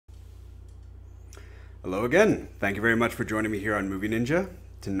Hello again. Thank you very much for joining me here on Movie Ninja.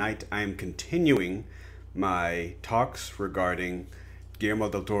 Tonight I am continuing my talks regarding Guillermo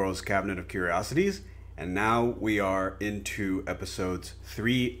del Toro's Cabinet of Curiosities, and now we are into episodes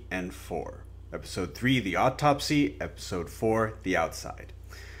 3 and 4. Episode 3, The Autopsy, episode 4, The Outside.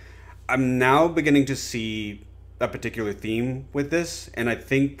 I'm now beginning to see a particular theme with this, and I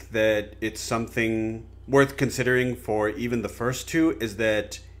think that it's something worth considering for even the first two, is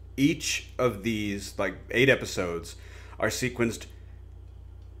that each of these, 8 episodes, are sequenced,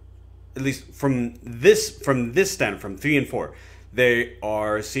 at least from this stand, from 3 and 4, they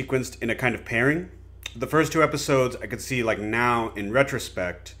are sequenced in a kind of pairing. The first 2 episodes, I could see, now, in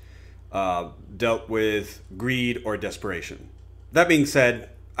retrospect, dealt with greed or desperation. That being said,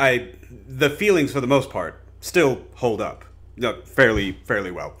 the feelings, for the most part, still hold up, fairly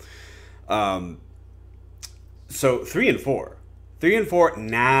well. So 3 and 4. 3 and 4,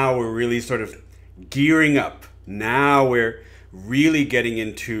 now we're really sort of gearing up. Now we're really getting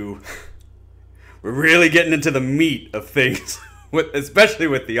into the meat of things, especially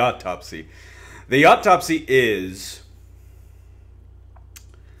with the autopsy. The autopsy is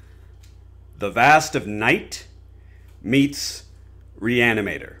the vast of night meets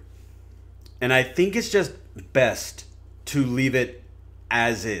Reanimator. And I think it's just best to leave it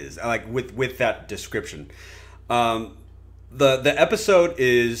as is, with that description. The episode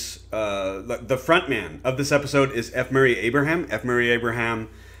is, the front man of this episode is F. Murray Abraham. F. Murray Abraham,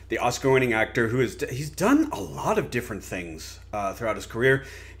 the Oscar-winning actor he's done a lot of different things throughout his career.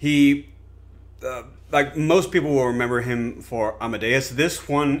 He, most people will remember him for Amadeus. This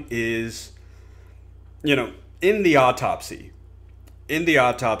one is, in the autopsy. In the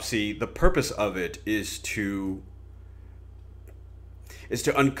autopsy, the purpose of it is to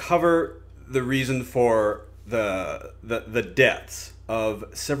uncover the reason for the deaths of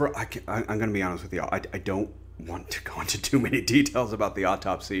several. I'm going to be honest with you. I don't want to go into too many details about the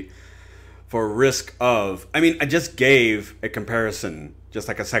autopsy for risk of. I just gave a comparison just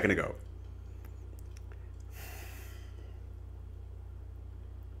like a second ago.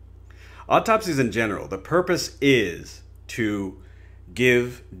 Autopsies in general, the purpose is to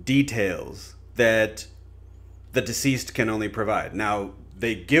give details that the deceased can only provide. Now,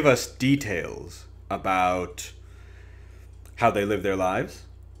 they give us details about how they live their lives.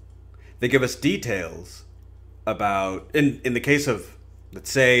 They give us details about, in the case of, let's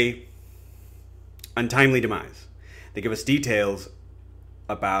say, untimely demise, they give us details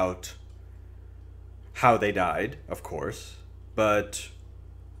about how they died, of course, but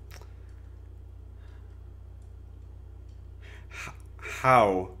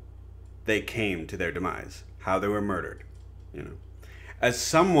how they came to their demise, how they were murdered, As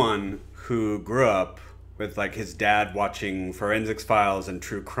someone who grew up with his dad watching forensics files and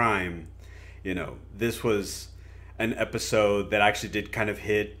true crime, this was an episode that actually did kind of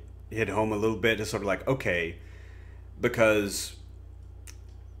hit home a little bit. It's sort of okay, because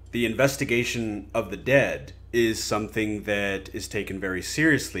the investigation of the dead is something that is taken very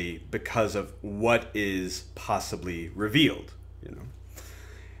seriously because of what is possibly revealed,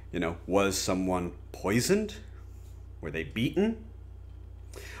 was someone poisoned? Were they beaten?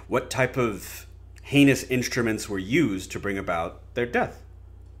 What type of heinous instruments were used to bring about their death?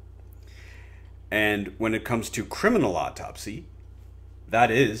 And when it comes to criminal autopsy,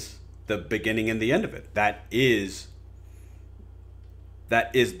 that is the beginning and the end of it. That is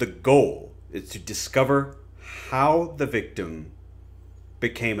the goal, is to discover how the victim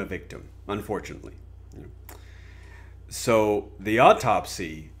became a victim, unfortunately. So the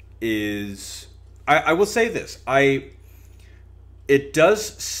autopsy is, I will say this, it does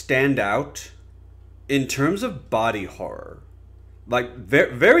stand out in terms of body horror,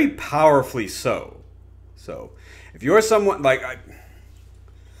 very, very powerfully so. So if you're someone,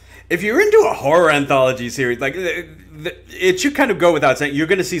 if you're into a horror anthology series, it should kind of go without saying, you're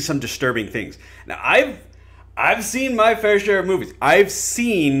going to see some disturbing things. Now, I've seen my fair share of movies. I've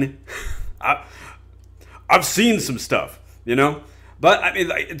seen some stuff, But,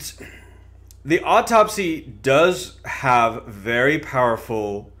 the autopsy does have very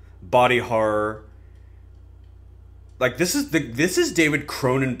powerful body horror. This is David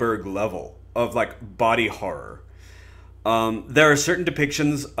Cronenberg level of body horror. There are certain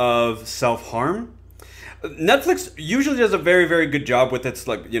depictions of self-harm. Netflix usually does a very, very good job with its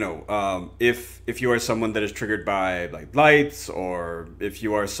if you are someone that is triggered by lights, or if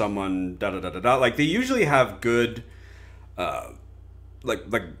you are someone they usually have good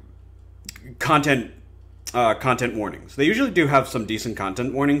content warnings. They usually do have some decent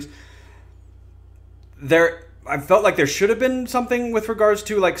content warnings. I felt like there should have been something with regards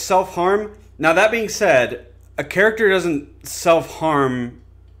to self-harm. Now, that being said, a character doesn't self-harm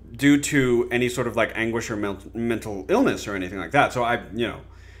due to any sort of like anguish or mental illness or anything like that. So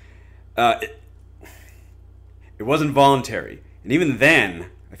it wasn't voluntary. And even then,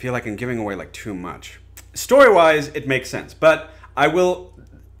 I feel like I'm giving away like too much. Story-wise, it makes sense. But I will,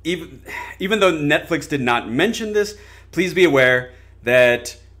 even though Netflix did not mention this, please be aware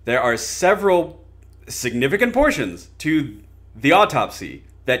that there are several significant portions to the autopsy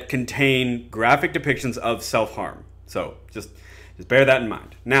that contain graphic depictions of self-harm. So just bear that in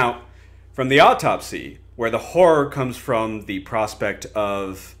mind. Now, from the autopsy, where the horror comes from the prospect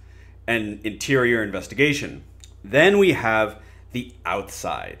of an interior investigation, then we have the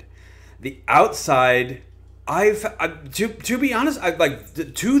outside. The outside, to be honest,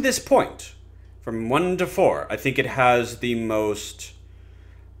 to this point, from 1 to 4, I think it has the most.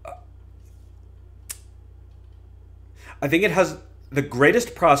 I think it has the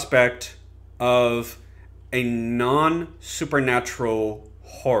greatest prospect of a non-supernatural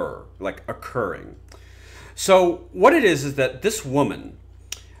horror, like, occurring. So what it is that this woman,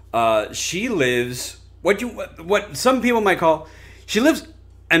 she lives what some people might call, she lives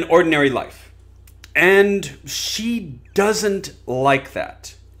an ordinary life, and she doesn't like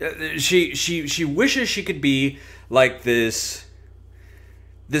that. She wishes she could be like this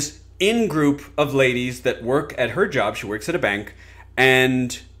in-group of ladies that work at her job. She works at a bank,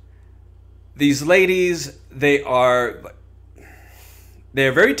 and these ladies, they're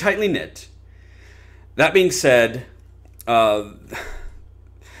very tightly knit. That being said, the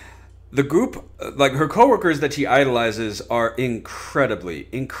group, like her coworkers that she idolizes, are incredibly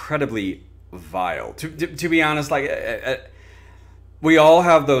vile. To be honest, like we all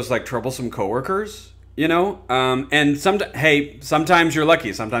have those like troublesome coworkers, you know. And sometimes you're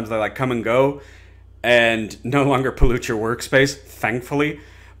lucky. Sometimes they like come and go, and no longer pollute your workspace, thankfully.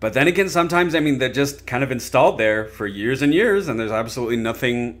 But then again, sometimes, I mean, they're just kind of installed there for years and years, and there's absolutely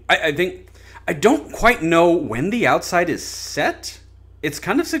nothing. I think I don't quite know when the outside is set. It's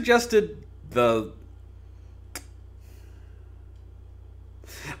kind of suggested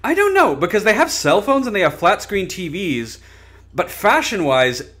I don't know, because they have cell phones and they have flat screen TVs, but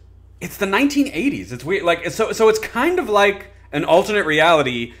fashion-wise, it's the 1980s. It's weird. Like, so it's kind of like an alternate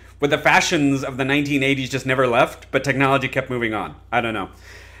reality where the fashions of the 1980s just never left, but technology kept moving on. I don't know.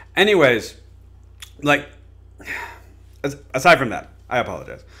 Anyways, like, aside from that, I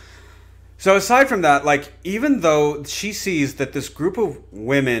apologize. So aside from that, like, even though she sees that this group of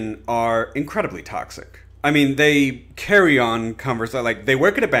women are incredibly toxic, I mean, they carry on conversation, like, they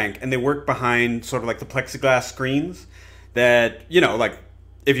work at a bank and they work behind sort of like the plexiglass screens that, you know, like,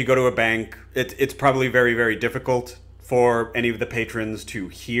 if you go to a bank, it's probably very, very difficult for any of the patrons to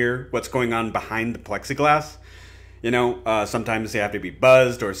hear what's going on behind the plexiglass. You know, sometimes they have to be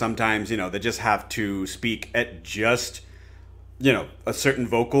buzzed, or sometimes, you know, they just have to speak at just, you know, a certain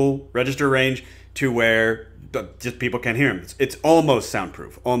vocal register range to where just people can't hear them. It's almost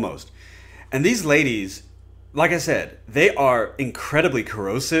soundproof, almost. And these ladies, like I said, they are incredibly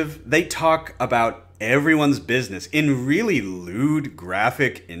corrosive. They talk about everyone's business in really lewd,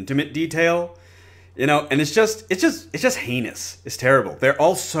 graphic, intimate detail. You know, and it's just heinous. It's terrible. They're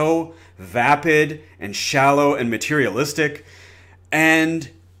all so vapid and shallow and materialistic, and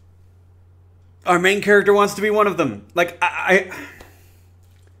our main character wants to be one of them. Like,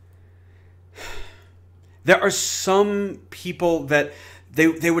 there are some people that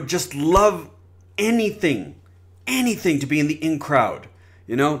they would just love anything to be in the in crowd,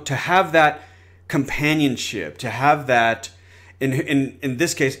 you know, to have that companionship, to have that, in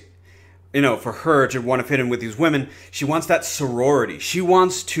this case, you know, for her to want to fit in with these women, she wants that sorority. She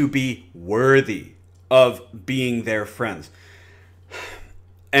wants to be worthy of being their friends.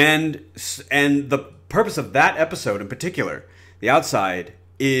 And the purpose of that episode in particular, The Outside,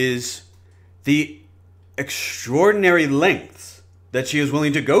 is the extraordinary lengths that she is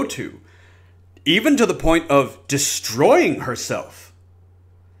willing to go to, even to the point of destroying herself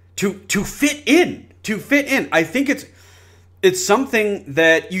to fit in. I think it's something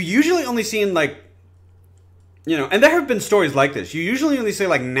that you usually only see in, like, you know, and there have been stories like this. You usually only see,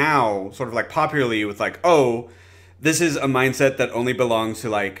 like, now, sort of like popularly, with like, oh, this is a mindset that only belongs to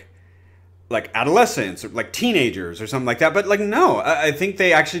like adolescents or like teenagers or something like that. But like, no, I think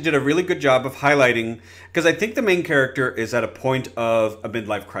they actually did a really good job of highlighting, because I think the main character is at a point of a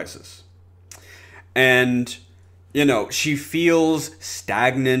midlife crisis. And, you know, she feels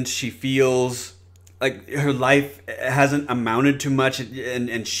stagnant. She feels like her life hasn't amounted to much,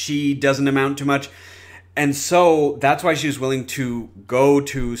 and she doesn't amount to much. And so that's why she's willing to go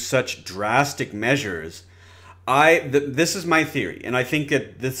to such drastic measures This is my theory, and I think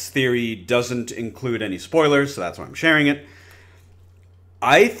that this theory doesn't include any spoilers, so that's why I'm sharing it.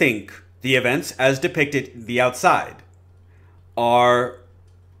 I think the events as depicted in the outside are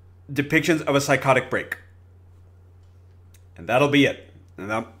depictions of a psychotic break. And that'll be it. And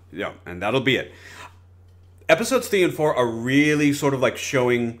that'll be it. Episodes 3 and 4 are really sort of like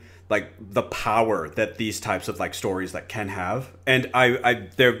showing like the power that these types of like stories that can have, and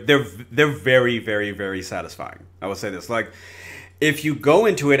they're very, very, very satisfying. I will say this, like, if you go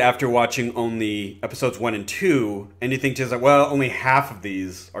into it after watching only episodes 1 and 2, and you think to yourself, well, only half of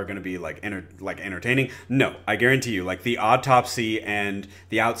these are going to be like entertaining. No, I guarantee you, like the autopsy and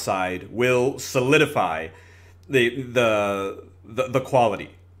the outside will solidify the quality,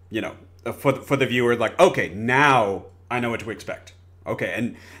 you know, for the viewer. Like, okay, now I know what to expect. Okay,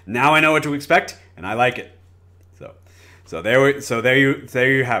 and now I know what to expect, and I like it. So there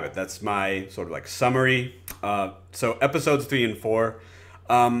you have it. That's my sort of like summary. So episodes 3 and 4.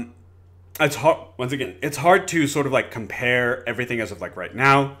 It's hard. Once again, it's hard to sort of like compare everything as of like right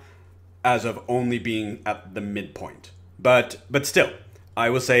now, as of only being at the midpoint. But still, I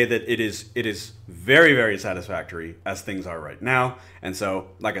will say that it is very, very satisfactory as things are right now. And so,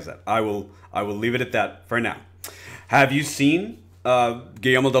 like I said, I will leave it at that for now. Have you seen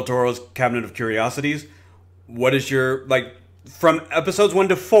Guillermo del Toro's Cabinet of Curiosities? What is your, like, from episodes 1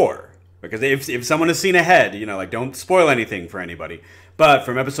 to 4? Because if someone has seen ahead, you know, like, don't spoil anything for anybody. But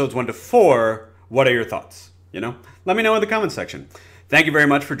from episodes 1 to 4, what are your thoughts? You know, let me know in the comments section. Thank you very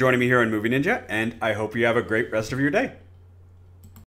much for joining me here on Movie Ninja, and I hope you have a great rest of your day.